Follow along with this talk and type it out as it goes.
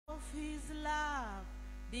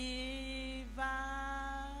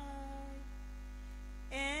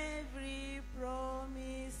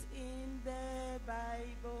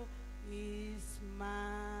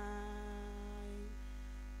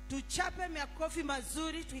Tuwape makofi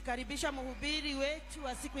mazuri tukikaribisha mhubiri wetu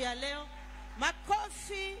wa siku ya leo.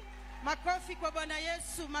 Makofi kwa Bwana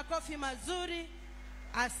Yesu, makofi mazuri.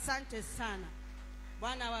 Asante sana.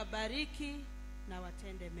 Bwana wabariki na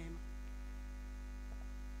watende mema.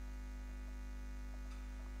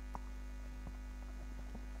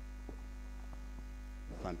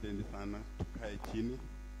 Asanteni sana, tukae chini.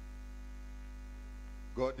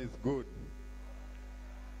 God is good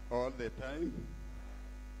all the time.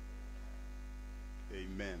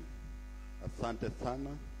 Amen. Asante sana.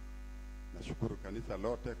 Nashukuru kanisa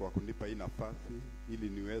lote kwa kunipa hii nafasi ili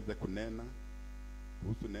niweze kunena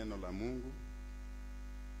kuhusu neno la Mungu.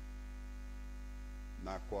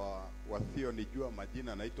 Na kwa wasio nijua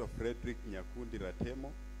majina, naitwa Frederick Nyakundi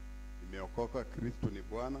Ratemo. Nimeokoka, Kristo ni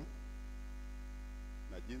Bwana.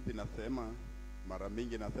 Na jinsi nasema, mara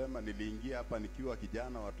mingi nasema niliingia hapa nikiwa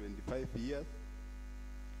kijana wa 25 years.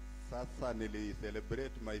 Sasa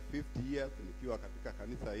celebrate my 50 years nikiwa katika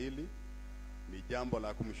kanisa hili. Ni jambo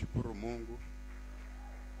la kumshukuru Mungu.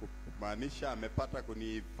 Kumaanisha amepata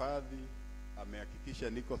kunihifadhi, amehakikisha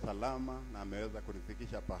niko salama na ameweza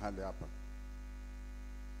kunifikisha pahali hapa.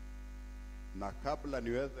 Na kabla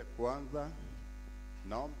niweze kuanza,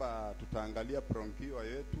 naomba tutaangalia pronkio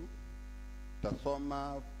yetu.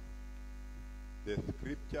 Tasoma the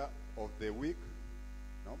scripture of the week.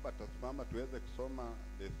 Naomba tasimama tuweze kusoma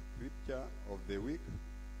the scripture of the week.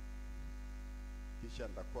 Kisha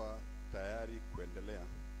nitakuwa tayari kuendelea.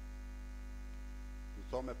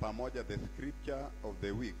 Tusome pamoja the scripture of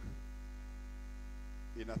the week.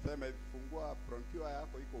 Inasema, fungua pronkio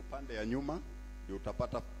yako iko upande ya nyuma ndio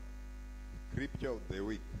utapata scripture of the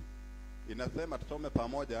week. Inasema, tusome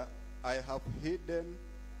pamoja, I have hidden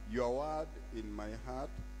your word in my heart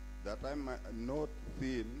that I might not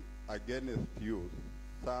sin against you.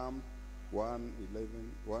 Psalm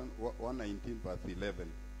 119 verse 11.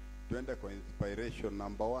 Twende kwa inspiration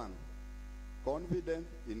number 1. Confidence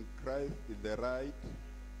in Christ is the right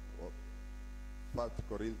of 1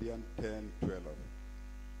 Corinthians 10:12.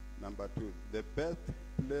 Number 2, the best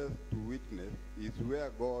place to witness is where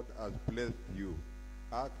God has placed you.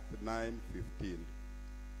 Acts 9:15.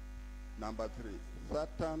 Number 3,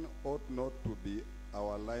 Satan ought not to be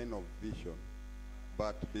our line of vision,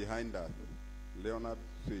 but behind us. Leonard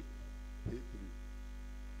Sweet.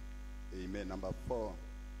 Amen. Number 4,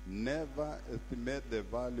 never estimate the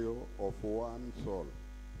value of one soul.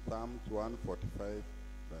 Psalms 145.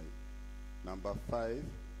 Right. Number 5,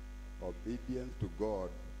 obedience to God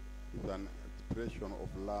is an expression of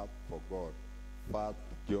love for God. 1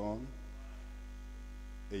 John.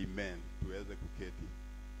 Amen. Tuweze kuketi.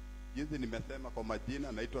 Jinsi nimesema kwa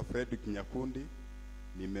majina, naitwa Frederick Nyakundi.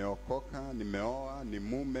 Nimeokoka, nimeoa, ni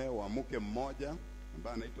mume wa mke mmoja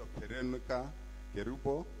ambaye anaitwa Veronica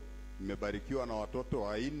Kerubo. Nimebarikiwa na watoto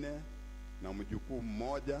 4 na mjukuu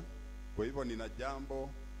mmoja. Kwa hivyo nina jambo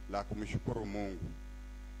la kumshukuru Mungu.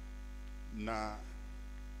 Na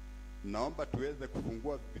naomba tuweze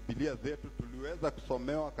kufungua Biblia zetu. Tuliweza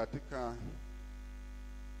kusomewa katika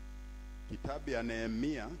kitabu ya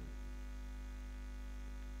Nehemia.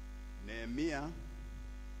 Nehemia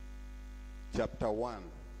chapter 1.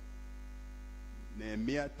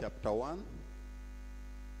 Nehemia chapter 1.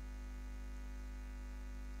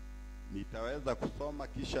 Nitaweza kusoma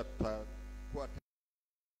kisha tutakuwa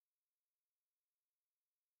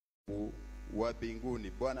wa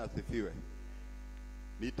mbinguni. Bwana asifiwe.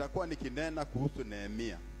 Nitakuwa nikinena kuhusu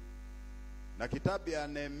Nehemia. Na kitabu ya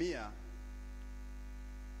Nehemia,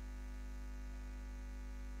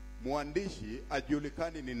 mwandishi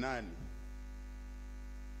ajulikani ni nani.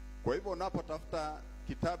 Kwa hivyo unapotafuta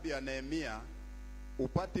kitabu ya Nehemia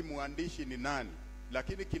upati mwandishi ni nani,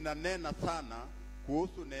 lakini kinanena sana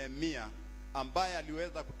kuhusu Nehemia ambaye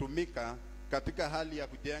aliweza kutumika katika hali ya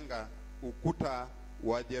kujenga ukuta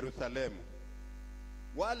wa Yerusalemu.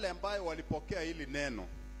 Wale ambaye walipokea hili neno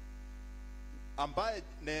ambaye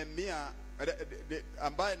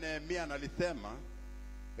Nehemia analisema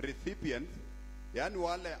recipients, yani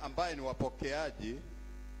wale ambaye ni wapokeaji.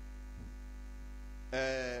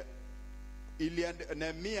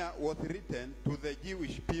 Nehemia was written to the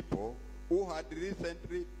Jewish people who had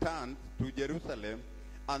recently turned to Jerusalem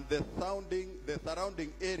and the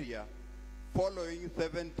surrounding area following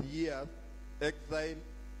 70 years exile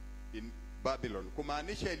in Babylon.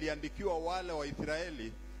 Kumaanisha iliandikiwa wale wa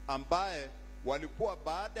Israeli ambaye walikuwa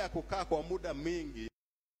baada ya kukaa kwa muda mingi.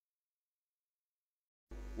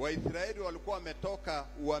 Waisraeli walikuwa wametoka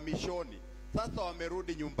uhamishoni, sasa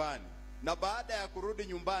wamerudi nyumbani. Na baada ya kurudi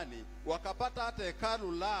nyumbani wakapata hata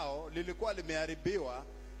hekalu lao lilikuwa limeharibiwa,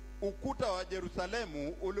 ukuta wa Yerusalemu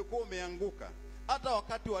ulikuwa umeanguka. Hata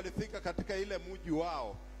wakati walifika katika ile mji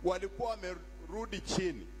wao, walikuwa wamerudi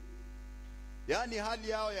chini. Yaani hali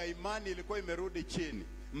yao ya imani ilikuwa imerudi chini,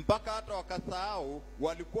 mpaka hata wakasahau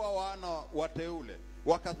walikuwa wana wateule,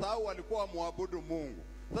 wakasahau walikuwa muabudu Mungu.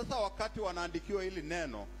 Sasa wakati wanaandikiwa hili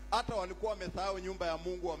neno, hata walikuwa wamesahau nyumba ya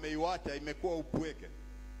Mungu, wameiwacha imekuwa upweke.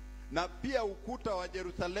 Na pia ukuta wa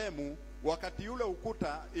Yerusalemu, wakati yule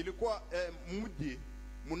ukuta ilikuwa mji,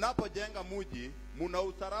 mnapojenga mji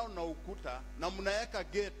mnausarau na ukuta na mnaweka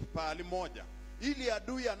gate pahali moja, ili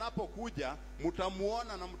adui anapokuja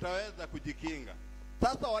mtamuona na mtaweza kujikinga.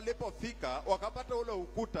 Sasa walipofika wakapata ule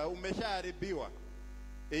ukuta umeshaharibiwa.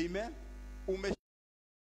 Amen.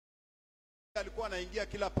 Alikuwa anaingia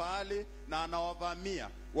kila pahali na anawavamia.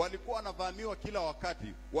 Walikuwa wanavamiwa kila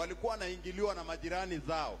wakati, walikuwa wanaingiliwa na majirani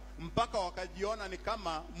zao, mpaka wakajiona ni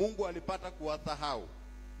kama Mungu alipata kuwasahau.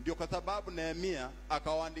 Ndio kwa sababu Nehemia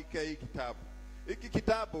akawaandikia hii kitabu. Hiki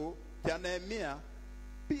kitabu cha Nehemia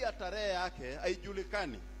pia tarehe yake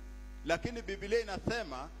haijulikani, lakini Biblia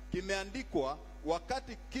inasema kimeandikwa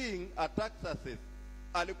wakati King Artaxerxes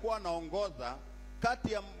alikuwa anaongoza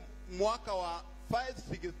kati ya mwaka wa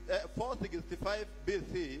 465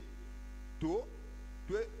 BC to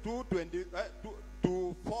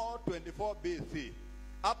 424 BC.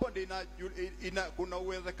 Hapo ndio kuna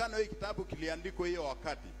uwezekano hii kitabu kiliandikwa hiyo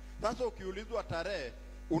wakati. Sasa ukiulizwa tarehe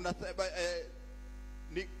unasema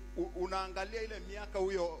unaangalia ile miaka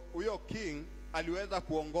huyo king aliweza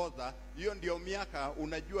kuongoza, hiyo ndio miaka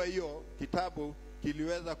unajua hiyo kitabu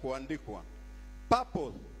kiliweza kuandikwa.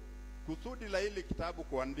 Purpose, kusudi la hili kitabu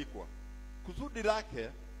kuandikwa, kusudi lake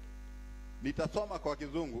nitasoma kwa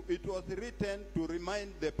Kizungu. It was written to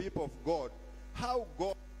remind the people of God how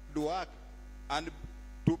God worked and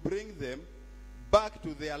to bring them back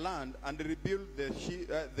to their land and rebuild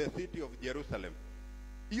the city of Jerusalem.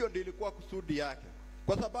 Hiyo ndio ilikuwa kusudi yake,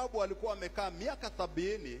 kwa sababu walikuwa wamekaa miaka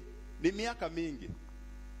 70. Ni miaka mingi.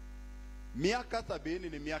 Miaka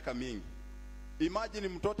 70 ni miaka mingi. Imagine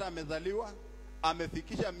mtoto amezaliwa,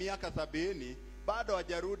 amefikisha miaka 70, bado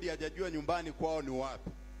hajarudi, hajajua nyumbani kwao ni wapi.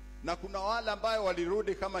 Na kuna wale ambao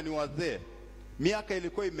walirudi kama ni wazee, miaka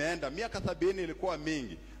ilikuwa imeenda, miaka 70 ilikuwa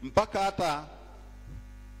mingi, mpaka hata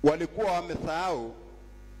walikuwa wamesahau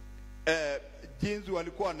jinsi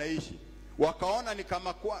walikuwa wanaishi. Wakaona ni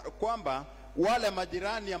kama kwamba wale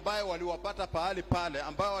majirani ambao waliwapata pahali pale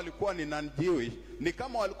ambao walikuwa ni non-Jewish, ni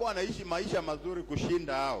kama walikuwa wanaishi maisha mazuri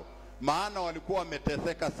kushinda hao, maana walikuwa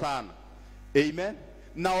wameteseka sana. Amen.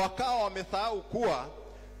 Na wakawa wamesahau kuwa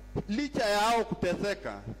licha ya hao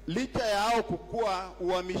kuteseka, licha ya hao kukua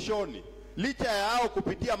uhamishoni, licha ya hao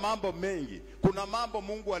kupitia mambo mengi, kuna mambo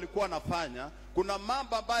Mungu alikuwa anafanya, kuna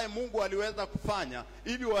mambo ambaye Mungu aliweza kufanya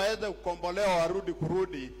ili waweze kukombolewa,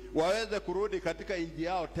 waweze kurudi katika nchi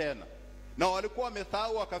yao tena. Na walikuwa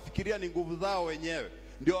wamesahau, wakafikiria ni nguvu zao wenyewe.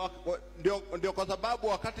 Ndio kwa sababu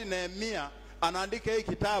wakati Nehemia anaandika hii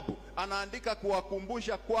kitabu, anaandika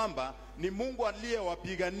kuwakumbusha kwamba ni Mungu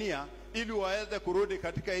aliyewapigania ili waweze kurudi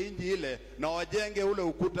katika nchi ile na wajenge ule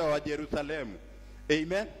ukuta wa Yerusalemu.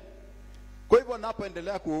 Amen. Kwa hivyo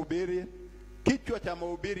napoendelea kuhubiri, kichwa cha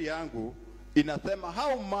mahubiri yangu inasema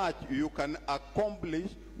how much you can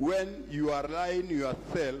accomplish when you align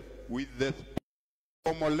yourself with the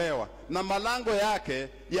pomolewa na malango yake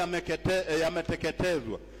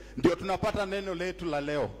yameteketezwa. Ndio tunapata neno letu la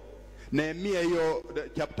leo, Nehemia hiyo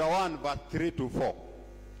chapter 1 verse 3 to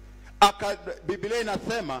 4. Biblia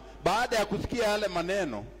inasema baada ya kusikia yale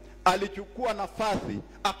maneno alichukua nafasi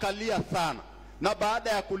akalia sana, na baada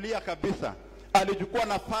ya kulia kabisa alichukua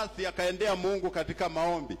nafasi akaendea Mungu katika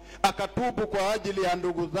maombi, akatubu kwa ajili ya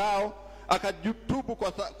ndugu zao, akatubu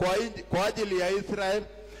kwa ajili ya Israeli.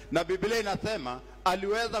 Na Biblia inasema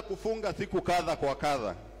aliweza kufunga siku kadha kwa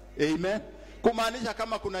kadha. Amen. Kumaanisha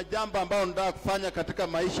kama kuna jambo ambalo unataka kufanya katika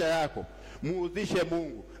maisha yako, muuzishe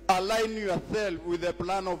Mungu, align yourself with the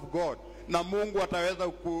plan of God, na Mungu ataweza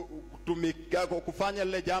kutumika kufanya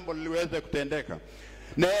lile jambo liweze kutendeka.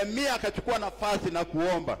 Nehemia akachukua nafasi na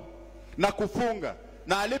kuomba na kufunga,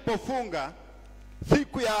 na alipofunga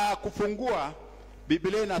siku ya kufungua,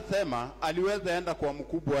 Biblia inasema aliweza enda kwa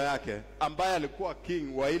mkubwa yake ambaye alikuwa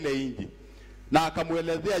king wa ile nchi, na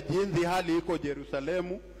akamuelezea jinsi hali iko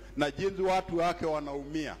Yerusalemu na jinsi watu wake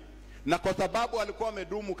wanaumia. Na kwa sababu alikuwa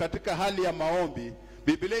amedumu katika hali ya maombi,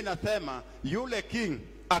 Biblia inasema yule king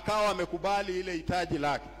akawa amekubali ile hitaji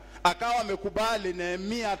lake, akawa amekubali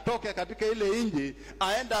Nehemia atoke katika ile nchi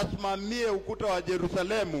aenda asimamie ukuta wa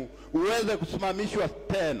Yerusalemu uweze kusimamishwa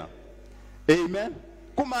tena. Amen.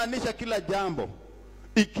 Kumaanisha kila jambo,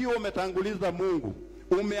 ikiwa umetanguliza Mungu,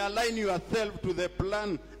 umealign yourself to the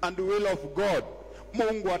plan and will of God,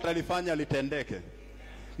 Mungu atalifanya litendeke.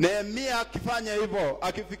 Nehemia akifanya hivyo,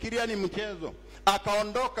 akifikiria ni mchezo,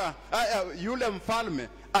 akaondoka. Yule mfalme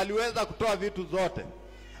aliweza kutoa vitu zote,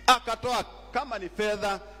 akatoa kama ni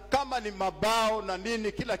fedha, kama ni mabao na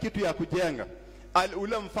nini, kila kitu ya kujenga.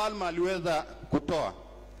 Ule mfalme aliweza kutoa,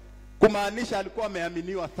 kumaanisha alikuwa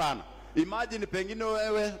ameaminiwa sana. Imagine pengine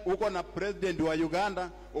wewe uko na president wa Uganda,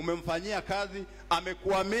 umemfanyia kazi,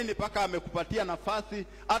 amekuamini paka amekupatia nafasi,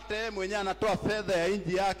 hata yeye mwenyewe anatoa fedha ya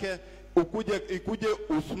nchi yake ikuje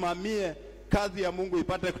usimamie kazi ya Mungu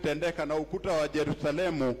ipate kutendeka na ukuta wa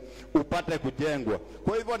Yerusalemu upate kujengwa.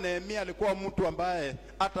 Kwa hivyo Nehemia alikuwa mtu ambaye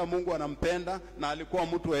hata Mungu anampenda, na alikuwa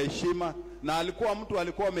mtu wa heshima, na alikuwa mtu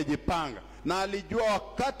alikuwa amejipanga, na alijua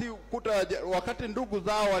wakati ndugu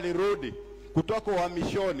zao walirudi kutoka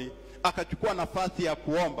uhamishoni, akachukua nafasi ya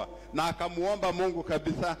kuomba, na akamuomba Mungu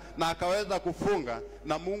kabisa, na akaweza kufunga,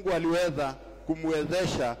 na Mungu aliweza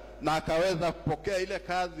kumwezesha, na akaweza kupokea ile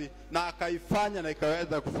kazi, na akaifanya, na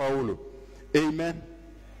ikaweza kufaulu. Amen.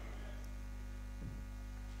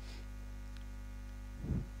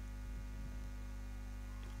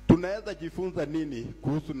 Tunaweza jifunza nini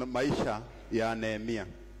kuhusu maisha ya Nehemia?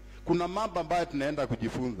 Kuna mambo ambayo tunaenda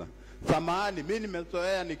kujifunza. Samahani, mimi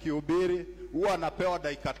nimezoea nikihubiri huwa napewa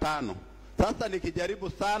dakika 5. Sasa nikijaribu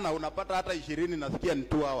sana unapata hata 20 nasikia ni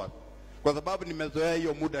 2 hours. Kwa sababu nimezoea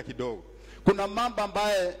hiyo muda kidogo. Kuna mambo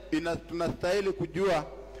ambayo tunastahili kujua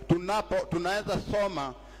tunaweza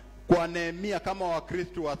soma kwa Nehemia kama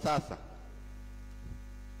Wakristo wa sasa.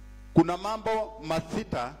 Kuna mambo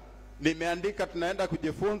 6 nimeandika tunaenda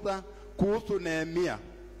kujifunza kuhusu Nehemia.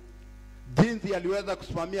 Jinsi aliweza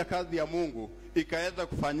kusimamia kazi ya Mungu ikaweza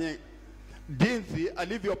kufanyika. Jinsi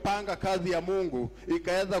alivyopanga kazi ya Mungu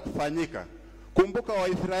ikaweza kufanyika. Kumbuka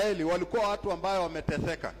Waisraeli walikuwa watu ambao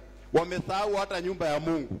wameteseka. Wamesahau hata nyumba ya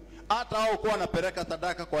Mungu. Hata hao kuwa wanapeleka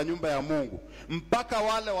sadaka kwa nyumba ya Mungu. Mpaka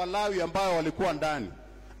wale Walawi ambao walikuwa ndani,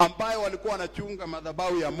 ambao walikuwa wanachunga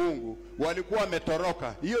madhabahu ya Mungu, walikuwa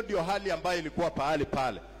wametoroka. Hiyo ndio hali ambayo ilikuwa pahali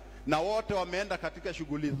pale. Na wote wameenda katika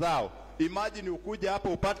shughuli zao. Imagine ukuja hapo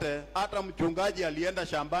upate hata mchungaji alienda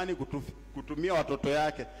shambani kutumia watoto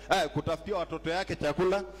yake, kutafutia watoto yake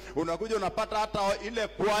chakula. Unakuja unapata hata ile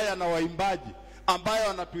kwaya na waimbaji ambayo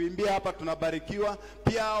wanatuimbia hapa tunabarikiwa,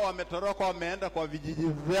 pia wametoroka, wameenda kwa vijiji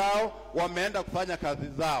zao, wameenda kufanya kazi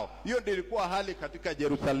zao. Hiyo ndio ilikuwa hali katika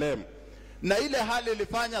Yerusalemu. Na ile hali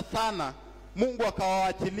ilifanya sana Mungu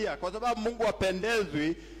akawaachilia, kwa sababu Mungu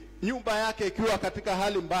apendezwi nyumba yake ikiwa katika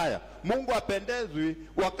hali mbaya. Mungu apendezwi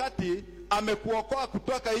wakati amekuokoa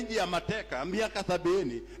kutoka nchi ya mateka miaka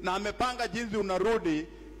 70 na amepanga jinsi unarudi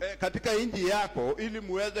katika nchi yako ili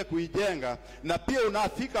muweze kuijenga, na pia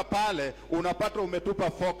unafika pale unapata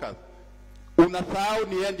umetupa focus, unasahau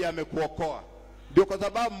ni yeye ndiye amekuokoa. Ndio kwa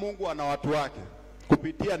sababu Mungu ana watu wake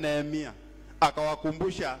kupitia Nehemia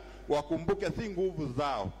akawakumbusha wakumbuke si nguvu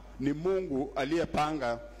zao, ni Mungu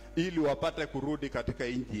aliyepanga ili wapate kurudi katika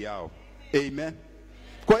nchi yao. Amen.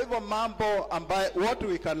 Kwa hivyo mambo ambayo what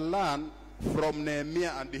we can learn from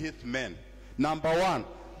Nehemiah and his men. Number 1,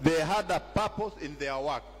 they had a purpose in their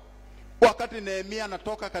work. Wakati Nehemia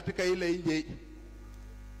anatoka katika ile nje,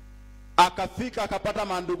 akafika akapata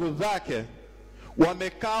mandugu zake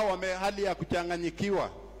wamekaa hali ya kuchanganyikiwa,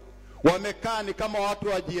 wamekaa ni kama watu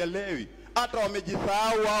wajielewi, hata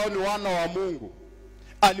wamejisahau wao ni wana wa Mungu.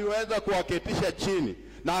 Aliweza kuwaketisha chini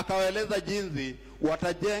na akawaeleza jinsi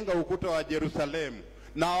watajenga ukuta wa Yerusalemu,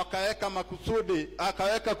 na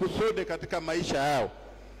akaweka kusudi katika maisha yao.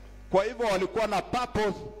 Kwa hivyo walikuwa na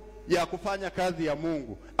purpose ya kufanya kazi ya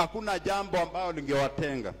Mungu. Hakuna jambo ambalo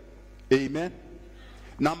lingewatenga. Amen.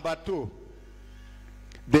 Number 2,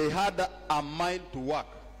 they had a mind to work.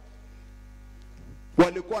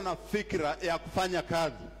 Walikuwa na fikra ya kufanya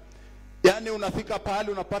kazi. Yaani unafika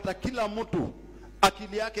pahali unapata kila mtu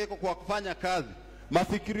akili yake iko kwa kufanya kazi.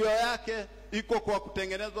 Mafikirio yake iko kwa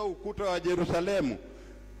kutengeneza ukuta wa Yerusalemu.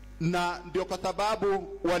 Na ndio kwa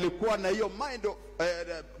sababu walikuwa na hiyo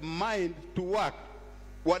mind to work.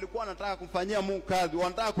 Walikuwa wanataka kumfanyia Mungu kazi,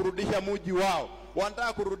 wanataka kurudisha mji wao,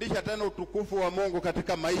 wanataka kurudisha tena utukufu wa Mungu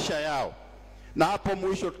katika maisha yao. Na hapo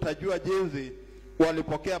mwisho tutajua jinsi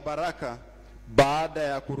walipokea baraka baada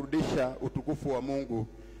ya kurudisha utukufu wa Mungu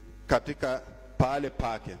katika pale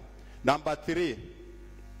pake. Number 3,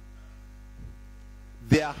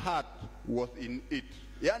 their heart was in it.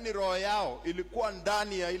 Yani roho yao ilikuwa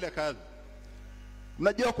ndani ya ile kazi.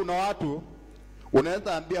 Unajua kuna watu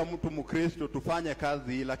unaweza ambia mtu Mkristo tufanye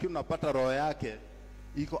kazi hii, lakini unapata roho yake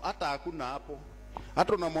iko hata hakuna hapo.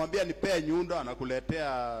 Hata unamwambia nipee nyundo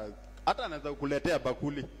anakuletea, hata anaweza kukuletea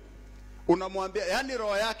bakuli. Unamwambia yani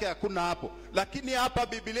roho yake hakuna hapo. Lakini hapa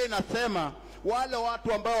Biblia inasema wale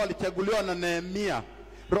watu ambao walichaguliwa na Nehemia,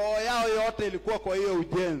 roho yao yote ilikuwa kwa hiyo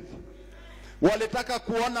ujenzi. Walitaka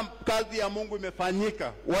kuona kazi ya Mungu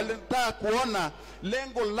imefanyika. Walitaka kuona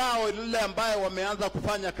lengo lao lile ambaye wameanza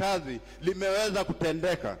kufanya kazi limeweza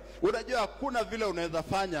kutendeka. Unajua hakuna vile unaweza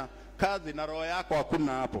fanya kazi na roho yako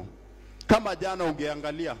hakuna hapo. Kama jana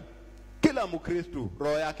ungeangalia, kila Mkristo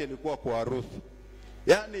roho yake ilikuwa kwa harusi.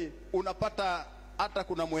 Yaani unapata hata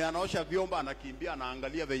kuna mwenye anaosha vyombo anakimbia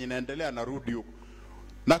anaangalia venye inaendelea anarudi huko.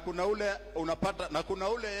 Na kuna ule unapata, na kuna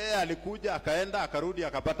ule yeye alikuja akaenda akarudi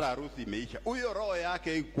akapata harusi imeisha. Huyo roho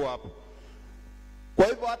yake iko hapo. Kwa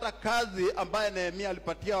hivyo hata kazi ambaye Nehemia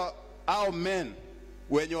alipatia hao men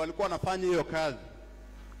wenye walikuwa wanafanya hiyo kazi,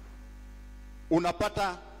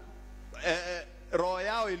 unapata roho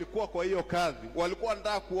yao ilikuwa kwa hiyo kazi. Walikuwa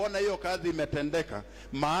wanataka kuona hiyo kazi imetendeka,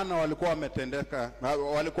 maana walikuwa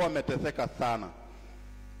wameteseka sana.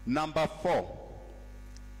 Number 4,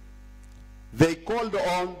 they called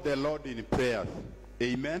on the Lord in prayers.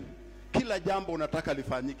 Amen. Kila jambo unataka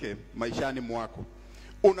lifanyike maishani mwako,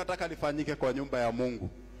 unataka lifanyike kwa nyumba ya Mungu,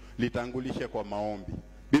 litangulishe kwa maombi.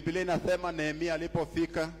 Biblia inasema Nehemia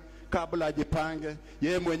alipofika, kabla ajipange,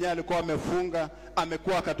 yeye mwenyewe alikuwa amefunga,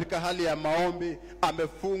 amekuwa katika hali ya maombi,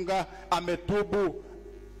 amefunga, ametubu,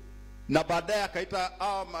 na baadaye akaita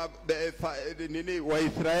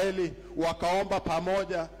Waisraeli wakaomba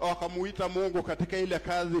pamoja, wakamuita Mungu katika ile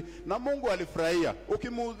kazi, na Mungu alifurahia.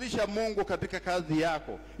 Ukimuuzisha Mungu katika kazi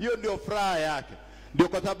yako, hiyo ndio furaha yake. Ndio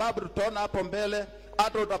kwa sababu tutaona hapo mbele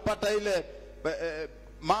hata utapata ile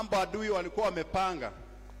mambo adui walikuwa wamepanga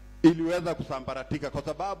iliweza kusambaratika kwa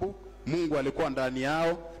sababu Mungu alikuwa ndani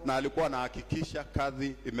yao na alikuwa anahakikisha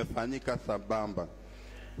kazi imefanyika sambamba.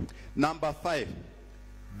 Number 5,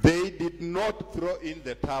 they did not throw in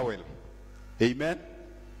the towel. Amen.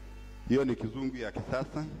 Hiyo ni kizungu ya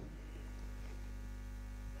kisasa.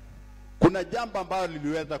 Kuna jambo ambalo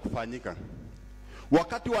liliweza kufanyika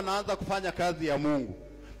wakati wanaanza kufanya kazi ya Mungu.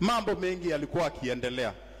 Mambo mengi yalikuwa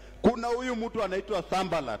yakiendelea. Kuna huyu mtu anaitwa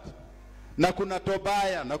Sambalat, na kuna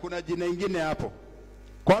Tobaya, na kuna jina ingine hapo.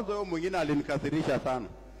 Kwanza huyo mwingine alinikasirisha sana.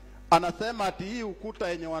 Anasema ati hii ukuta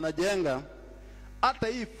yenye wanajenga, hata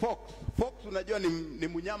hii fox unajua ni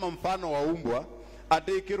mnyama mfano wa umbwa,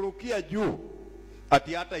 ati ikirukia juu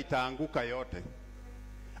ati hata itaanguka yote.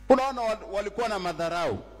 Unaona walikuwa na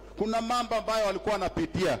madharau. Kuna mambo ambayo walikuwa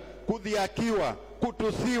wanapitia, kudhiakiwa,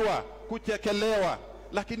 kutusiwa, kuchekelewa,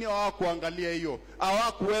 lakini hawakuangalia hiyo.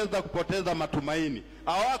 Hawakuweza kupoteza matumaini.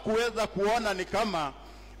 Hawakuweza kuona ni kama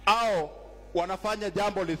wanafanya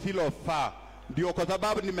jambo lisilofaa. Ndio kwa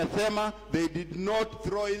sababu nimesema they did not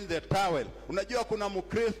throw in the towel. Unajua kuna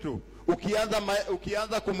Mkristo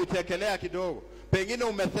ukianza kumchekelea kidogo, pengine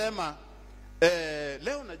umesema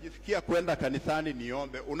leo najisikia kwenda kanisani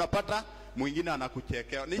niombe, unapata mwingine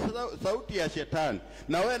anakuchekea. Ni sauti ya shetani.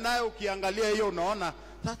 Na wewe naye ukiangalia hiyo unaona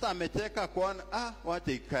sasa amecheka kwa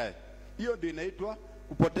wacha ikae. Hiyo ndio inaitwa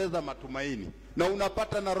kupoteza matumaini. Na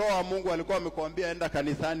unapata na roho wa Mungu alikuwa amekwambia enda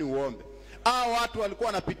kanisani uombe. Watu walikuwa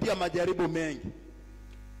wanapitia majaribu mengi.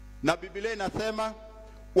 Na Biblia inasema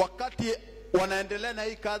wakati wanaendelea na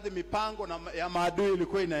hii kazi, mipango ya maadui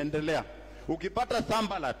ilikuwa inaendelea. Ukipata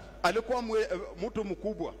Sambalat, alikuwa mtu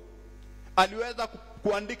mkubwa, aliweza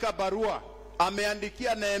kuandika barua,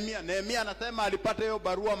 ameandikia Nehemia. Nehemia anasema alipata hiyo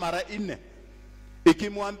barua mara 4,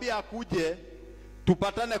 ikimwambia akuje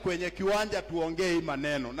tupatane kwenye kiwanja tuongee hii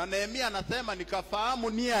maneno. Na Nehemia anasema nikafahamu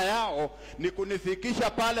nia yao ni kunifikisha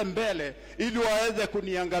pale mbele ili waweze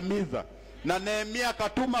kuniangamiza. Na Nehemia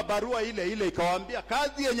akatuma barua ile ikawaambia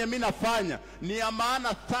kazi yenye mimi nafanya ni ya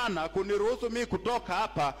maana sana kuniruhusu mimi kutoka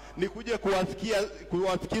hapa nikuje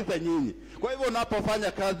kuwasikiza nyinyi. Kwa hivyo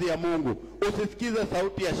unapofanya kazi ya Mungu, usisikize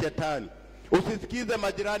sauti ya shetani. Usisikize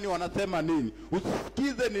majirani wanasema nini.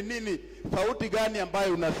 Usisikize ni nini, sauti gani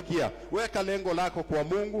ambayo unasikia. Weka lengo lako kwa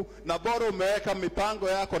Mungu, na bora umeweka mipango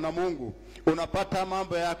yako na Mungu, unapata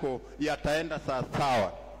mambo yako yataenda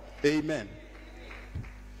sawa. Amen.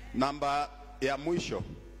 Namba ya mwisho,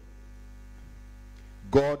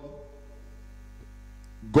 God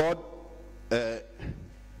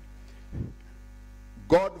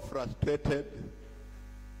frustrated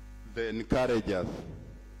the encouragers.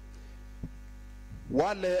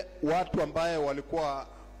 Wale watu ambaye walikuwa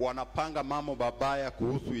wanapanga mambo mabaya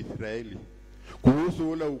kuhusu Israeli,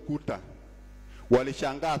 kuhusu ule ukuta,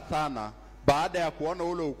 walishangaa sana baada ya kuona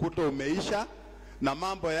ule ukuta umeisha na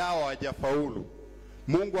mambo yao hayajafaulu.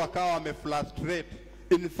 Mungu akawa amefrustrate.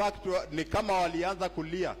 In fact ni kama walianza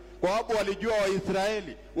kulia, kwa sababu walijua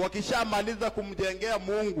Waisraeli wakishamaliza kumjengea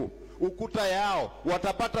Mungu ukuta yao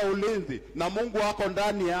watapata ulinzi na Mungu wako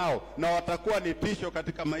ndani yao na watakuwa ni tisho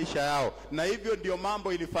katika maisha yao. Na hivyo ndio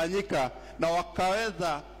mambo ilifanyika, na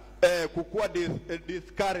wakaweza kukua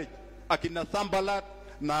discouraged akina Sambalat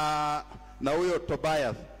na huyo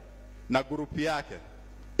Tobias na grupi yake.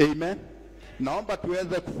 Amen. Naomba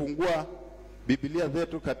tuweze kufungua Biblia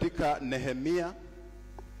zetu katika Nehemiah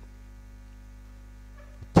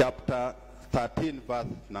chapter 13 verse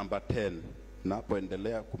number 10.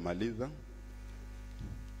 Napoendelea kumaliza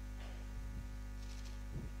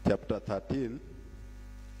chapter 13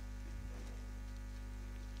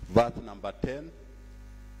 verse number 10.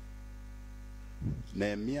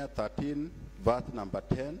 Nehemiah 13 verse number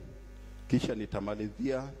 10. Kisha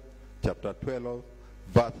nitamalizia chapter 12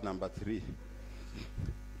 verse number 3.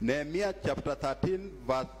 Nehemiah chapter 13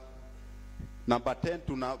 verse number 10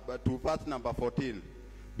 to verse number 14.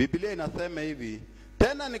 Biblia inasema hivi: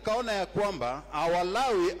 tena nikaona ya kwamba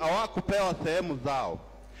Walawi hawakupewa sehemu zao.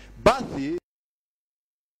 Basi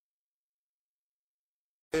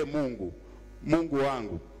Mungu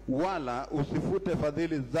wangu, wala usifute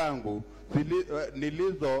fadhili zangu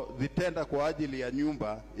nilizozitenda kwa ajili ya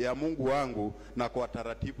nyumba ya Mungu wangu na kwa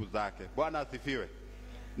taratibu zake. Bwana asifiwe.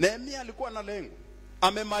 Nehemia alikuwa na lengo.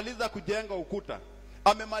 Amemaliza kujenga ukuta.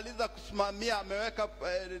 Amemaliza kusimamia,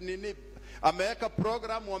 ameweka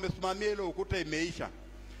programu, amesimamia ile ukuta, imeisha.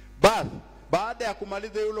 Basi baada ya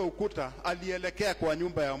kumaliza ile ukuta, alielekea kwa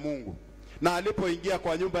nyumba ya Mungu. Na alipoingia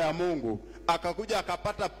kwa nyumba ya Mungu, akakuja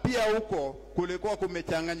akapata pia huko kulikuwa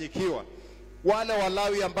kumechanganyikiwa. Wale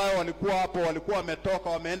Walawi ambao walikuwa hapo walikuwa wametoka,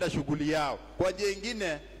 wameenda shughuli yao. Kwa njia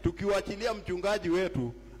nyingine, tukiwachilia mchungaji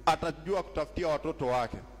wetu, atajua kutafutia watoto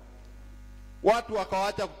wake. Watu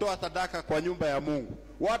wakawaacha kutoa sadaka kwa nyumba ya Mungu.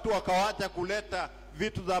 Watu wakawaacha kuleta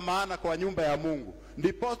vitu za maana kwa nyumba ya Mungu.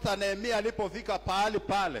 Ndipo Nehemia alipofika pahali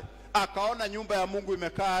pale, akaona nyumba ya Mungu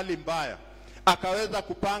imekaa hali mbaya. Akaweza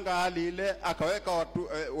kupanga hali ile, akaweka watu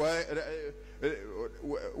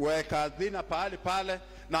weka hazina pahali pale,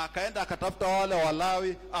 na akaenda akatafuta wale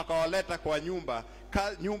Walawi, akawaleta kwa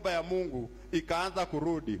nyumba ya Mungu. Ikaanza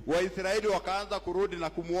kurudi. Waisraeli wakaanza kurudi na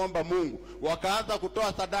kumuomba Mungu. Wakaanza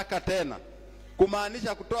kutoa sadaka tena.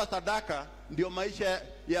 Kumaanisha kutoa sadaka ndio maisha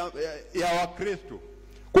ya Wakristo.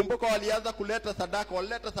 Kumbuka walianza kuleta sadaka,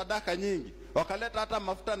 walileta sadaka nyingi. Wakaleta hata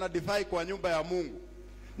mafuta na divai kwa nyumba ya Mungu.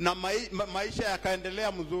 Na maisha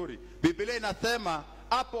yakaendelea mzuri. Biblia inasema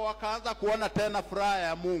hapo wakaanza kuona tena furaha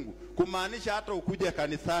ya Mungu. Kumaanisha hata ukuje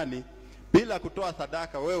kanisani bila kutoa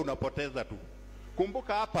sadaka, wewe unapoteza tu.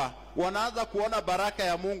 Kumbuka hapa wanaanza kuona baraka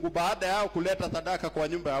ya Mungu baada yao kuleta sadaka kwa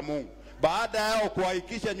nyumba ya Mungu. Baada yao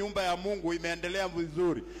kuhakikisha nyumba ya Mungu imeendelea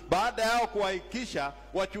vizuri. Baada yao kuhakikisha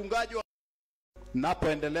wachungaji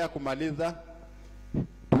napoendelea kumaliza,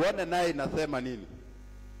 tuone naye inasema nini.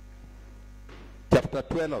 Chapter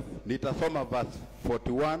 12, nitasoma verse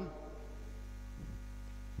 41,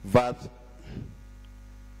 verse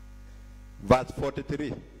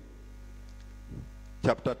 43.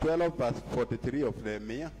 Chapter 12 verse 43 of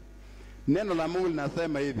Nehemiah. Neno la Mungu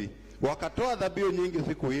linasema hivi: wakatoa dhabihu nyingi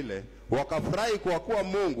siku ile, wakafurahi kwa kuwa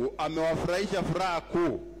Mungu amewafurahisha furaha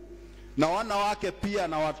kuu. Na wanawake pia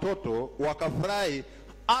na watoto wakafurahi,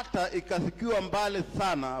 hata ikasikiwa mbali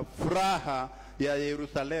sana furaha ya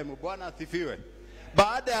Yerusalemu. Bwana asifiwe.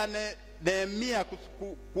 Baada ya Nehemia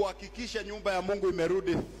kuhakikisha nyumba ya Mungu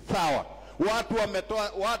imerudi sawa,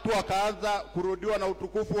 watu wakaanza kurudiwa na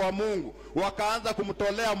utukufu wa Mungu, wakaanza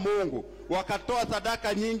kumtolea Mungu, wakatoa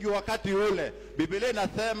sadaka nyingi wakati ule. Biblia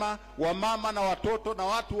inasema wamama na watoto na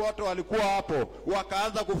watu wote walikuwa hapo,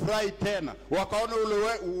 wakaanza kufurahi tena. Wakaona ule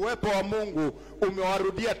uwepo wa Mungu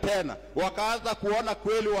umewarudia tena. Wakaanza kuona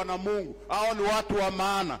kweli wana Mungu, hao ni watu wa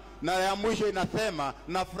maana. Na ya mwisho inasema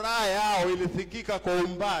na furaha yao ilisikika kwa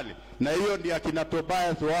umbali. Na hiyo ndio akina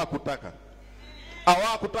Tobias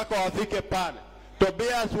hawakutaka wafike pale.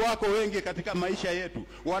 Tobias wako wengi katika maisha yetu,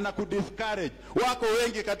 wanakudiscourage. Wako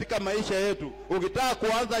wengi katika maisha yetu, ukitaka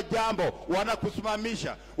kuanza jambo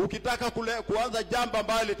wanakusimamisha. Ukitaka kuanza jambo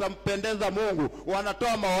ambalo litampendeza Mungu,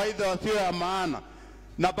 wanatoa mawaidha wasio ya maana.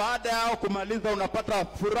 Na baada yao kumaliza, unapata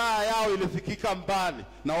furaha yao ilisikika mbali.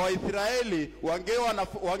 Na Waisraeli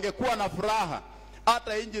wangekuwa na furaha,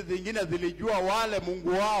 hata nchi zingine zilijua wale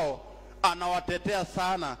Mungu wao anawatetea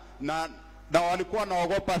sana, na walikuwa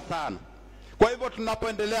naogopa sana. Kwa hivyo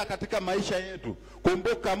tunapoendelea katika maisha yetu,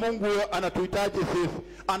 kumbuka Mungu anatuhitaji sisi,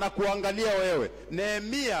 anakuangalia wewe.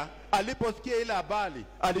 Nehemia aliposikia ile habari,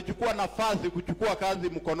 alichukua nafasi kuchukua kazi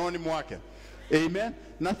mkononi mwake. Amen.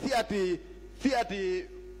 Na si ati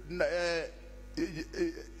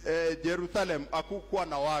Jerusalem hakukuwa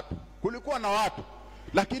na watu. Kulikuwa na watu,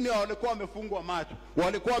 lakini walikuwa wamefungwa macho,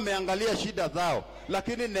 walikuwa wameangalia shida zao.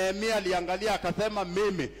 Lakini Nehemia aliangalia akasema,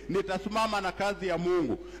 mimi nitasimama na kazi ya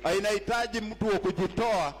Mungu. Inahitaji mtu wa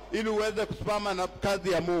kujitoa ili uweze kusimama na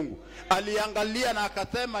kazi ya Mungu. Aliangalia na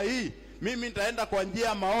akasema, hii Mimi nitaenda kwa njia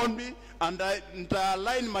ya maombi, and nita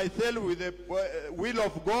align myself with the will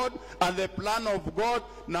of God and the plan of God,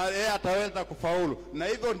 na yeye ataweza kufaulu. Na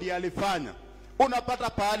hivyo ndiye alifanya. Unapata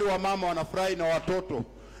pahali wa mama wanafurahi na watoto,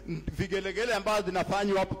 vigelegele ambazo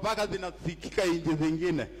zinafanywa hapo mpaka zinasikika nchi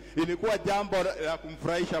zingine. Ilikuwa jambo la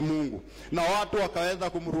kumfurahisha Mungu, na watu wakaweza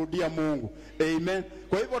kumrudia Mungu. Amen.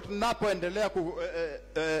 Kwa hivyo tunapoendelea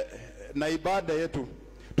na ibada yetu,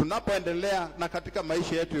 tunapoendelea na katika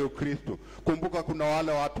maisha yetu ya Ukristo, kumbuka kuna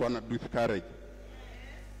wale watu wana discourage.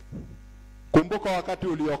 Kumbuka wakati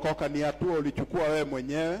uliokoka ni hatua ulichukua wewe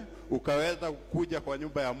mwenyewe, ukaweza kuja kwa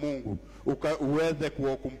nyumba ya Mungu, uweze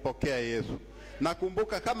kumpokea Yesu. Na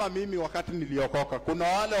kumbuka kama mimi wakati niliokoka, kuna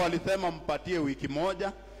wale walisema mpatie wiki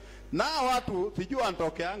moja, na watu sijua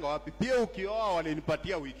anatokeanga wapi. Pia ukioa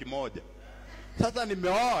walinipatia wiki moja. Sasa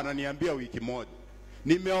nimeoa wananiambia wiki moja,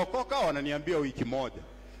 nimeokoka wananiambia wiki moja.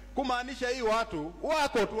 Kumaanisha hii watu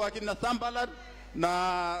wako tu akina Sambalat na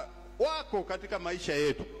wako katika maisha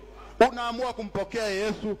yetu. Unaamua kumpokea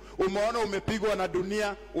Yesu, umeona umepigwa na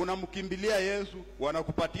dunia, unamkimbilia Yesu,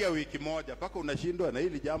 wanakupatia wiki moja. Paka unashindwa na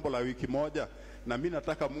hili jambo la wiki moja, na mimi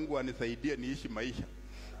nataka Mungu anisaidie niishi maisha.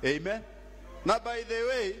 Amen. Na by the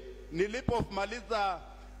way, nilipomaliza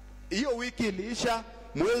hiyo wiki iliisha,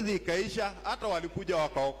 mwezi ikaisha, hata walikuja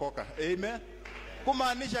wakaokoka. Amen.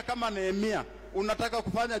 Kumaanisha kama Nehemia, unataka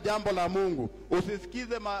kufanya jambo la Mungu,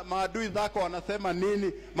 usisikize maadui zako wanasema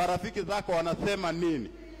nini, marafiki zako wanasema nini.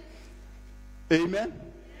 Amen.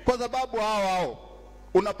 Kwa sababu hao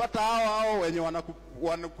unapata hao wenye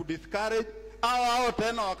wanakudiscourage, hao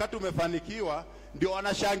tena wakati umefanikiwa ndio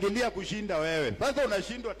wanashangilia kushinda wewe. Sasa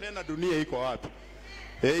unashindwa tena, dunia iko wapi?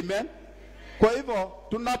 Amen. Kwa hivyo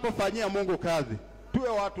tunapofanyia Mungu kazi, tuwe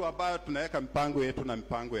watu ambao tunaweka mipango yetu na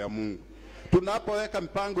mipango ya Mungu. Tunapoweka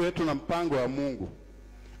mipango yetu na mpango ya Mungu,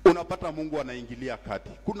 unapata Mungu anaingilia kati.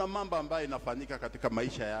 Kuna mambo ambayo inafanyika katika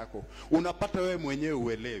maisha yako, unapata wewe mwenyewe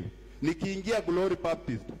uelewi. Nikiingia Glory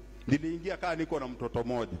Baptist, niliingia kama niko na mtoto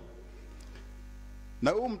mmoja.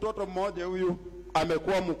 Na huyu mtoto mmoja huyu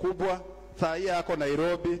amekuwa mkubwa, saa hii ako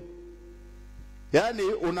Nairobi. Yaani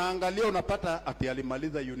unaangalia unapata ati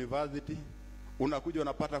alimaliza university, unakuja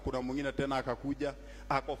unapata kuna mwingine tena akakuja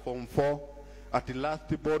ako form 4, ati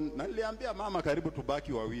last born. Na niliambia mama karibu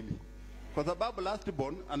tubaki wawili, kwa sababu last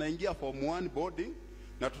born anaingia form 1 boarding,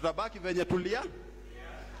 na tutabaki venye tulia.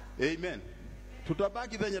 Amen.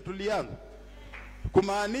 Tutabaki venye tulianza.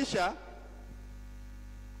 Kumaanisha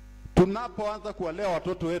tunapoanza kuwalea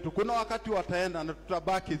watoto wetu, kuna wakati wataenda na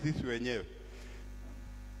tutabaki sisi wenyewe.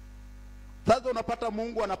 Sasa unapata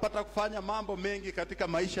Mungu anapata kufanya mambo mengi katika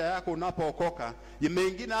maisha yako unapookoka,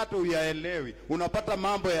 mengine hata uyaelewi. Unapata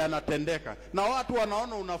mambo yanatendeka na watu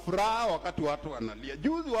wanaona una furaha wakati watu wanalia.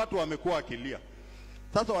 Juzi watu wamekuwa akilia,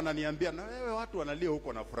 sasa wananiambia na wewe watu wanalia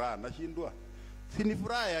huko na furaha. Nashindwa, si ni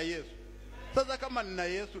furaha ya Yesu? Sasa kama nina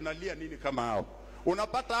Yesu nalia nini kama hao?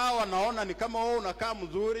 Unapata hao wanaona ni kama wewe unakaa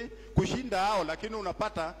mzuri kushinda hao, lakini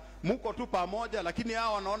unapata mko tu pamoja, lakini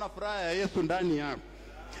hao wanaona furaha ya Yesu ndani yako.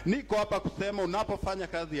 Niko hapa kusema unapofanya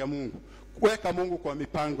kazi ya Mungu, weka Mungu kwa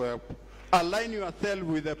mipango yako. Align yourself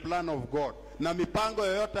with the plan of God. Na mipango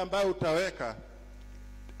yoyote ambayo utaweka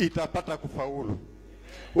itapata kufaulu.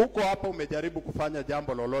 Huko hapa umejaribu kufanya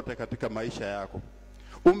jambo lolote katika maisha yako,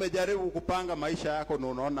 umejaribu kupanga maisha yako na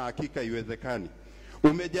unaona hakika iwezekani.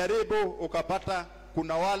 Umejaribu ukapata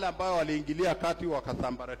kuna wale ambao waliingilia kati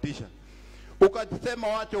wakasambaratisha, ukasema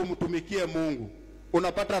wacha umtumikie Mungu,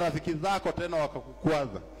 unapata rafiki zako tena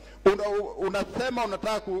wakakukwaza. Unasema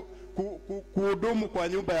unataka kuhudumu kwa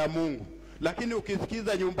nyumba ya Mungu, lakini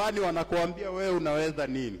ukisikiza nyumbani wanakuambia wewe unaweza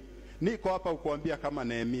nini. Niko hapa kukuambia kama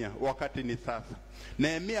Nehemia, wakati ni sasa.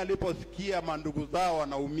 Nehemia aliposikia mandugu zao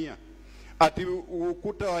wanaumia, ati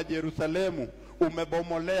ukuta wa Yerusalemu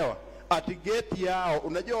umebomolewa, ati gate yao,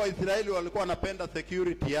 unajua Waisraeli walikuwa wanapenda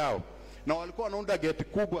security yao, na walikuwa wanaunda gate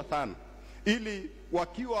kubwa sana, ili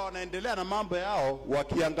wakiwa wanaendelea na mambo yao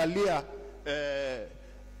wakiangalia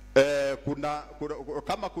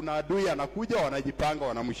kama kuna adui anakuja, wanajipanga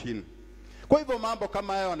wanamshinda. Kwa hivyo mambo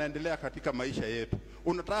kama haya wanaendelea katika maisha yetu.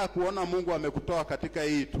 Unataka kuona Mungu amekutoa katika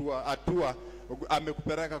hii hatua,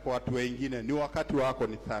 amekupeleka kwa watu wengine, ni wakati wako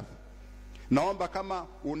ni sasa. Naomba kama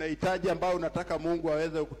unahitaji ambao unataka Mungu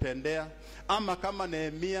aweze kukutendea, ama kama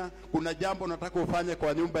Nehemia kuna jambo unataka ufanye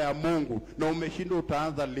kwa nyumba ya Mungu na umeshindwa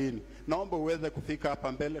utaanza lini, naomba uweze kufika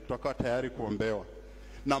hapa mbele, tutakuwa tayari kuombewa.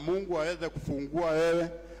 Na Mungu aweze kufungua wewe,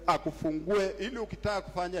 akufungue ili ukitaka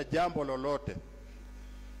kufanya jambo lolote,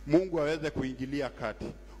 Mungu aweze kuingilia kati.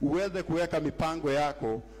 Uweze kuweka mipango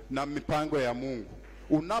yako na mipango ya Mungu.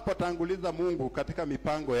 Unapotanguliza Mungu katika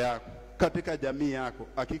mipango yako, katika jamii yako,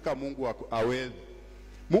 hakika Mungu awezi.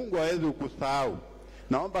 Mungu hawezi kukusahau.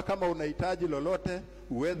 Naomba kama unahitaji lolote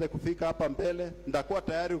uweze kufika hapa mbele. Nitakuwa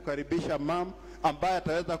tayari kukaribisha mama ambaye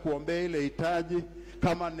ataweza kuombea ile hitaji.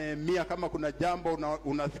 Kama Nehemia, kama kuna jambo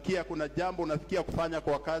unasikia kufanya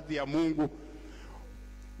kwa kazi ya Mungu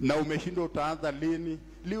na umeshindwa utaanza lini,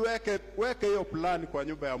 weke hiyo plan kwa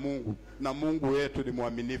nyumba ya Mungu, na Mungu wetu ni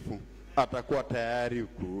mwaminifu, atakuwa tayari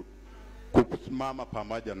kusimama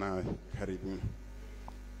pamoja nawe. Karibu.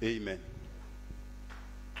 Amen.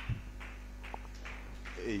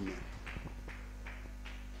 Amen.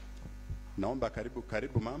 Naomba karibu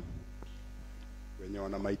mama. Wenye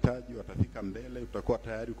wana mahitaji watafika mbele, utakuwa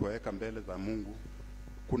tayari kuweka mbele za Mungu.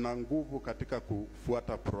 Kuna nguvu katika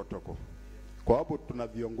kufuata protocol. Kwa sababu tuna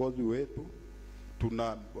viongozi wetu,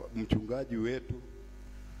 tuna mchungaji wetu.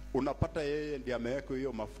 Unapata yeye ndiye ameweka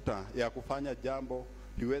hiyo mafuta ya kufanya jambo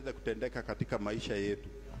liweze kutendeka katika maisha yetu.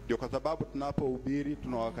 Ndio kwa sababu tunapohubiri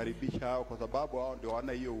tunawakaribisha hao, kwa sababu hao ndio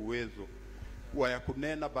wana hiyo uwezo wa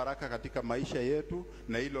kunena baraka katika maisha yetu,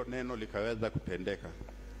 na hilo neno likaweza kutendeka.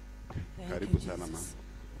 Karibu sana mama.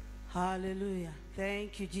 Hallelujah.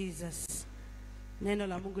 Thank you Jesus. Neno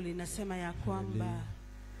la Mungu linasema ya kwamba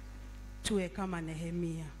tuwe kama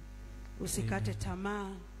Nehemia. Usikate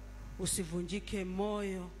tamaa, usivunjike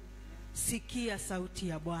moyo. Sikia sauti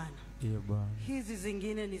ya Bwana. Hizi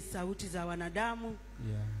zingine ni sauti za wanadamu,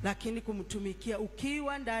 lakini kumtumikia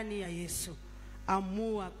ukiwa ndani ya Yesu,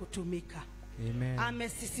 amua kutumika. Amen.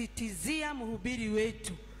 Amesisitizia mhubiri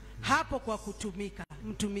wetu hapo kwa kutumika.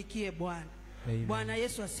 Mtumikie Bwana. Bwana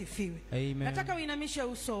Yesu asifiwe. Amen. Nataka uinamishe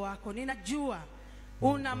uso wako. Ninajua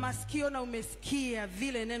una masikio na umesikia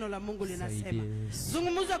vile neno la Mungu linasema.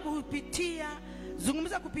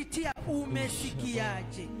 Zungumza kupitia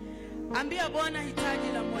umesikiaje. Ambia Bwana hitaji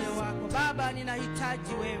la moyo wako. Baba,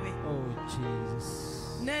 ninahitaji wewe. Oh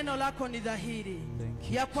Jesus. Neno lako ni dhahiri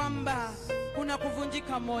ya kwamba kuna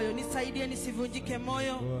kuvunjika moyo. Nisaidie nisivunjike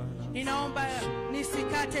moyo. Ninaomba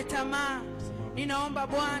nisikate tamaa. Ninaomba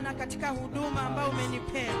Bwana katika huduma ambayo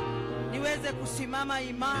umenipea niweze kusimama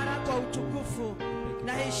imara kwa utukufu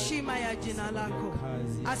na heshima ya jina lako.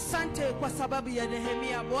 Asante kwa sababu ya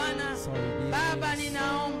Nehemia Bwana. Baba,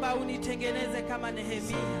 ninaomba unitengeneze kama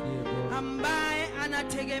Nehemia ambaye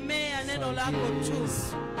anategemea neno lako tu,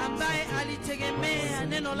 ambaye alitegemea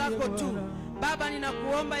neno lako tu. Baba,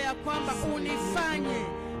 ninakuomba ya kwamba unifanye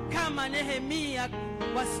kama Nehemia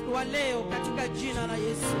wa leo katika jina la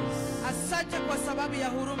Yesu. Asante kwa sababu ya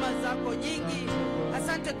huruma zako nyingi.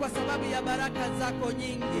 Asante kwa sababu ya baraka zako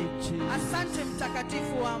nyingi. Asante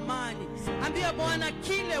mtakatifu wa amani. Ambia Bwana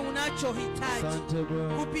kile unachohitaji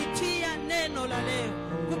kupitia neno la leo,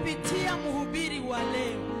 kupitia mhubiri wa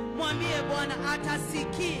leo. Mwambie Bwana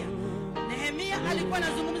atasikia. Nehemia alikuwa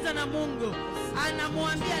anazungumza na Mungu,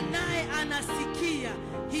 anamwambia naye anasikia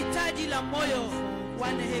hitaji la moyo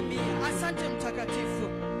wa Nehemia. Asante mtakatifu,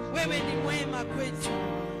 wewe ni mwema kwetu.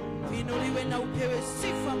 Inuliwe na upewe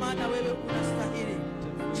sifa, maana wewe unastahili.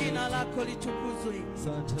 Jina lako litukuzwe,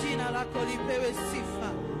 jina lako lipewe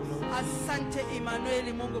sifa. Asante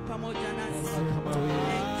Emmanuel, Mungu pamoja nasi.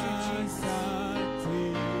 Thank you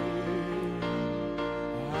Jesus.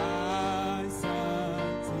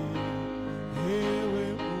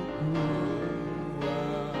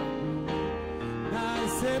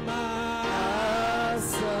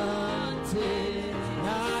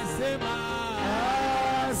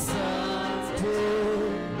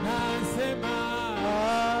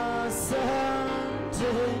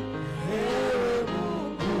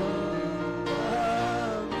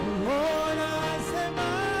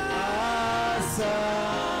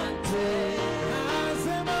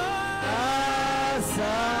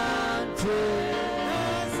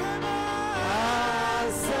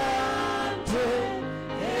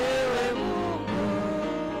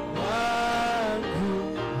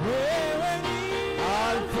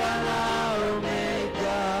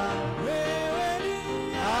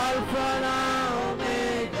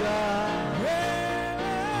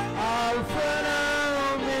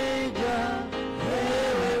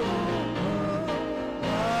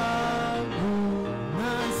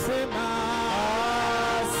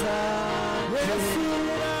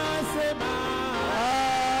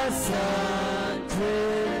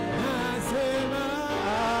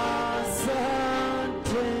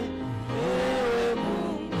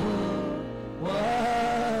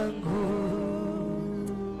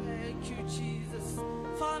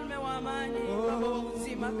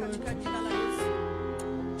 Katika jina la Yesu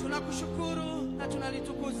tunakushukuru na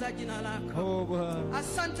tunalitukuza jina lako.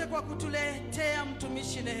 Asante kwa kutuletea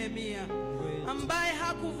mtumishi Nehemia ambaye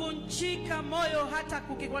hakuvunjika moyo hata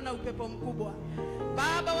kukikuwa na upepo mkubwa.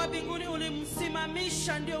 Baba wa mbinguni,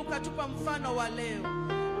 ulimsimamisha ndio ukatupa mfano wa leo.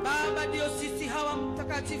 Baba, ndio sisi hawa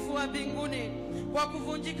mtakatifu wa mbinguni, kwa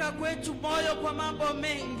kuvunjika kwetu moyo kwa mambo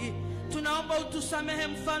mengi, tunaomba utusamehe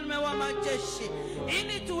mfalme wa majeshi,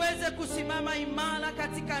 ili tuweze kusimama imara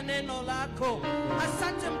katika neno lako.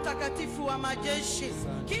 Asante mtakatifu wa majeshi,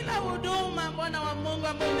 kila huduma Bwana wa Mungu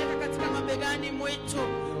ambayo umeweka katika mabegani mwetu,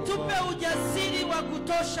 tupe ujasiri wa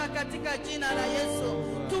kutosha katika jina la Yesu.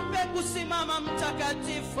 Tupe kusimama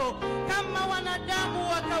mtakatifu kama wanadamu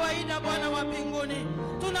wa kawaida. Bwana wa mbinguni,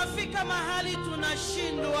 tunafika mahali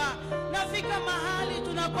tunashindwa, nafika mahali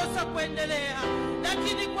tunakosa kuendelea,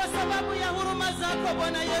 lakini kwa sababu ya huruma zako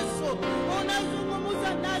Bwana Yesu,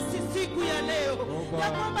 unazungumza nasi siku ya leo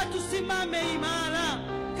ya kwamba tusimame imara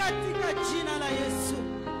katika jina la Yesu.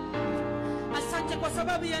 Asante kwa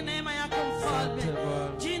sababu ya neema yako mfalme.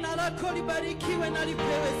 Jina lako libarikiwe na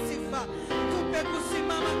lipewe sifa. Tupe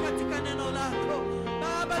kusimama katika neno lako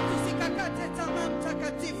Baba, tusikakate tamaa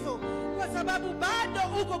mtakatifu, kwa sababu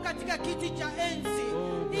bado uko katika kiti cha enzi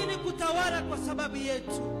ili kutawala kwa sababu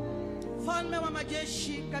yetu. Mfalme wa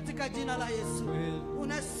majeshi, katika jina la Yesu,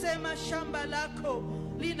 unasema shamba lako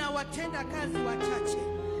lina watenda kazi wachache.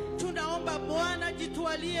 Tunaomba Bwana,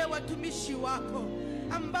 jitwalie watumishi wako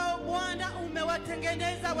ambao Bwana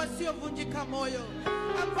umewatengeneza wasiovunjika moyo,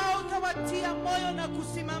 ambao utawatia moyo na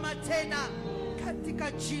kusimama tena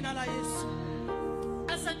katika jina la Yesu.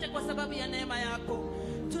 Asante kwa sababu ya neema yako.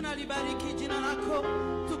 Tunalibariki jina lako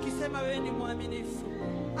tukisema wewe ni mwaminifu.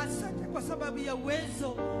 Asante kwa sababu ya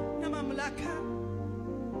uwezo na mamlaka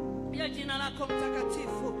ya jina lako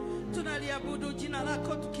mtakatifu. Tunaliabudu jina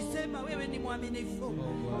lako tukisema wewe ni mwaminifu.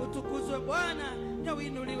 Utukuzwe Bwana na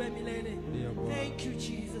uinuliwe milele. Thank you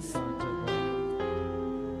Jesus.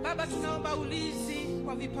 Baba, tunaomba ulinzi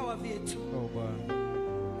kwa vipawa vyetu.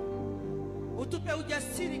 Utupe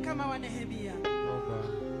ujasiri kama wa Nehemia.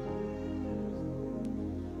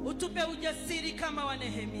 Utupe ujasiri kama wa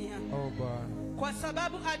Nehemia. Kwa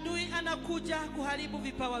sababu adui anakuja kuharibu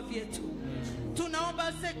vipawa vyetu.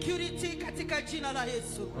 Tunaomba security katika jina la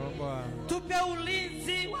Yesu. Tupe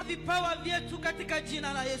ulinzi wa vipawa vyetu katika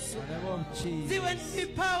jina la Yesu. Ziwe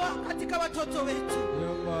vipawa katika watoto wetu,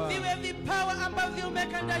 ziwe vipawa ambavyo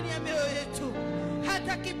umeweka ndani ya mioyo yetu,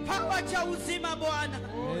 hata kipawa cha uzima Bwana.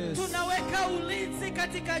 Tunaweka ulinzi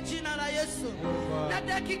katika jina la Yesu. Na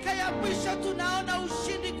dakika ya mwisho tunaona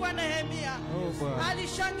ushindi kwa Nehemia.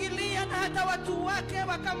 Alishangilia na hata watu wake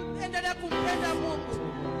wakaendelea kumpenda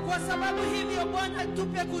Mungu. Kwa sababu hivyo Bwana,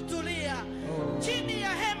 tupe kutulia chini ya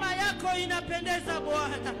hema yako, inapendeza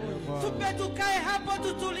Bwana. Tupe tukae hapo,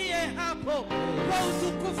 tutulie hapo kwa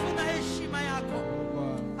utukufu na heshima yako.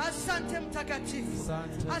 Asante mtakatifu.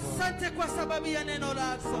 Asante kwa sababu ya neno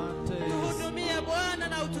lako. Tuhudumie Bwana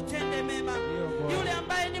na ututende mema. Yule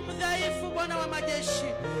ambaye ni mdhaifu Bwana wa majeshi,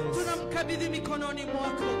 tunamkabidhi mikononi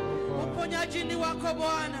mwako. Uponyaji ni wako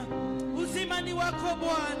Bwana, uzima ni wako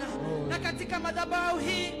Bwana. Na katika madhabahu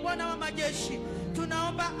hii Bwana wa majeshi,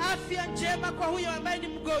 tunaomba afya njema kwa huyo ambaye ni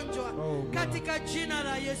mgonjwa katika jina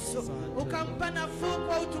la Yesu. Ukampa nafuu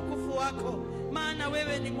kwa utukufu wako, maana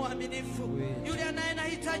wewe ni mwaminifu. Yule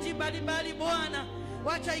anayehitaji mbalimbali Bwana,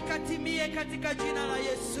 wacha ikatimie katika jina la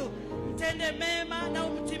Yesu. Mtende mema na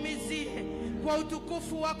umtimizie kwa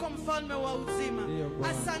utukufu wako, mfalme wa uzima.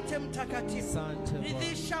 Asante mtakatifu.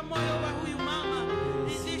 Ridhisha moyo wa huyu mama,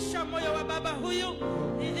 ridhisha moyo wa baba huyu,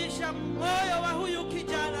 ridhisha moyo wa huyu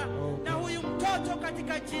kijana na huyu mtoto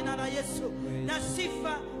katika jina la Yesu. Na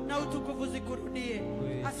sifa na utukufu zikurudie.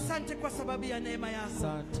 Asante kwa sababu ya neema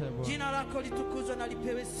yako. Jina lako litukuzwe na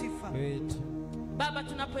lipewe sifa. Baba,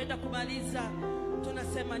 tunapoenda kumaliza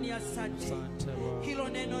tunasema ni asante. Hilo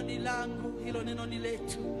neno ni langu, hilo neno ni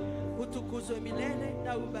letu. Utukuzwe milele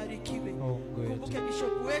na ubarikiwe. Kumbuke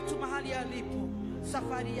bishop wetu mahali alipo,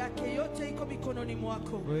 safari yake yote iko mikononi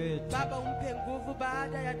mwako. Baba, umpe nguvu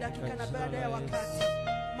baada ya dakika na baada ya wakati,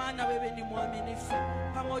 maana wewe ni mwaminifu.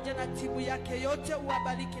 Pamoja na timu yake yote,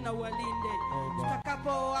 uwabariki na uwalinde.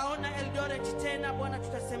 Tutakapowaona Eldoret tena Bwana,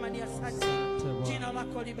 tutasema ni asante. Jina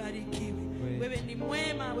lako libarikiwe. Wewe ni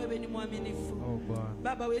mwema, wewe ni mwaminifu.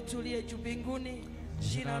 Baba wetu uliye juu mbinguni,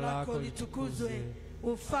 jina lako litukuzwe.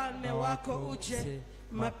 Ufalme wako uje,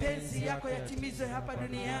 mapenzi yako yatimizwe hapa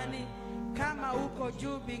duniani kama uko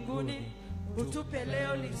juu mbinguni. Utupe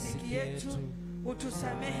leo riziki yetu,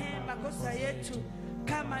 utusamehe makosa yetu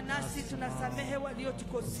kama nasi tunasamehe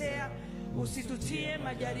waliotukosea, usitutie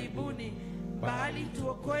majaribuni, bali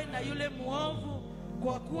tuokoe na yule muovu,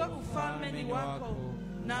 kwa kuwa ufalme ni wako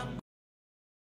na